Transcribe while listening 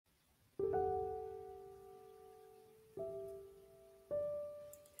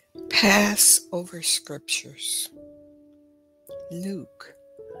Passover Scriptures. Luke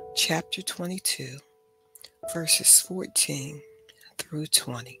chapter 22, verses 14 through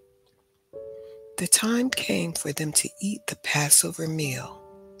 20. The time came for them to eat the Passover meal.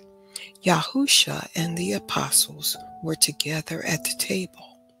 Yahusha and the apostles were together at the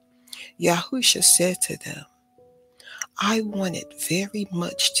table. Yahusha said to them, "I wanted very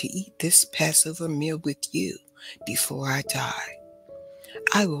much to eat this Passover meal with you before I die.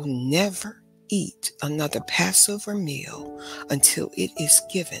 I will never eat another Passover meal until it is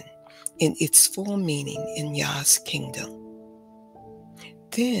given in its full meaning in Yah's kingdom."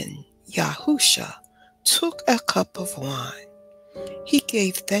 Then Yahusha took a cup of wine. He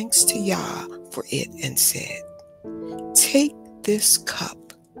gave thanks to Yah for it and said, "Take this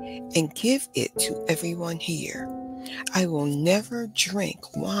cup and give it to everyone here. I will never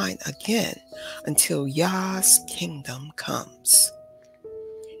drink wine again until Yah's kingdom comes."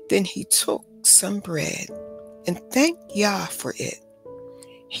 Then he took some bread and thanked Yah for it.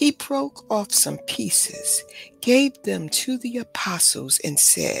 He broke off some pieces, gave them to the apostles, and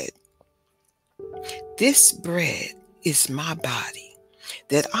said, "This bread is my body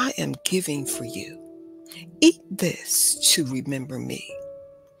that I am giving for you. Eat this to remember me."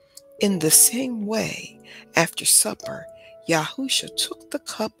 In the same way, after supper, Yahusha took the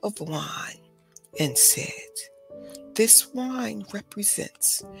cup of wine and said, "This wine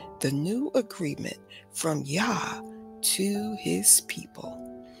represents the new agreement from Yah to his people.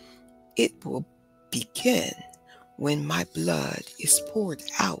 It will begin when my blood is poured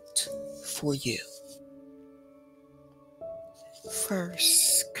out for you." 1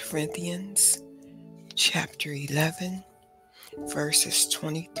 Corinthians chapter 11, verses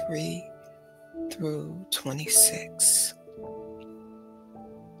 23 through 26.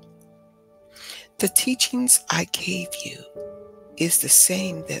 The teachings I gave you is the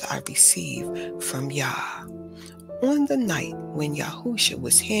same that I received from Yah. On the night when Yahusha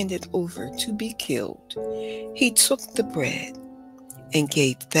was handed over to be killed, he took the bread and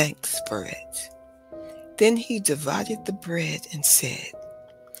gave thanks for it. Then he divided the bread and said,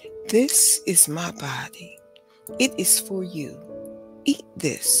 "This is my body. It is for you. Eat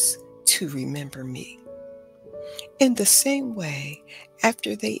this to remember me." In the same way,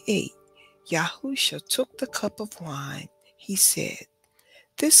 after they ate, Yahusha took the cup of wine. He said,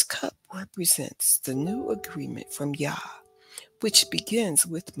 "This cup represents the new agreement from Yah, which begins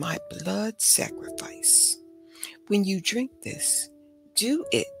with my blood sacrifice. When you drink this, do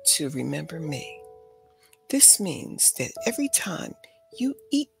it to remember me." This means that every time you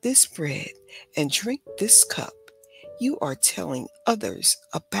eat this bread and drink this cup, you are telling others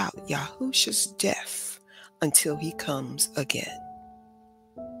about Yahusha's death until he comes again.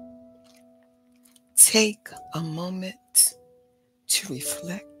 Take a moment to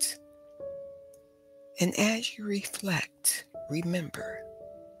reflect, and as you reflect, remember,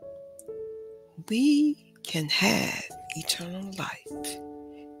 we can have eternal life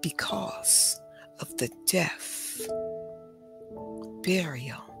because of the death,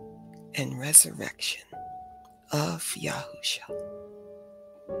 burial, and resurrection of Yahusha.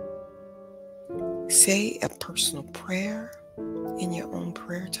 Say a personal prayer in your own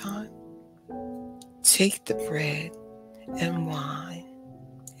prayer time. Take the bread and wine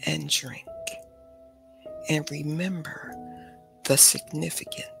and drink, and remember the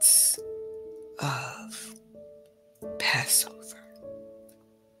significance of Passover.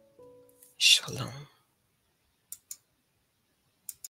 Shalom.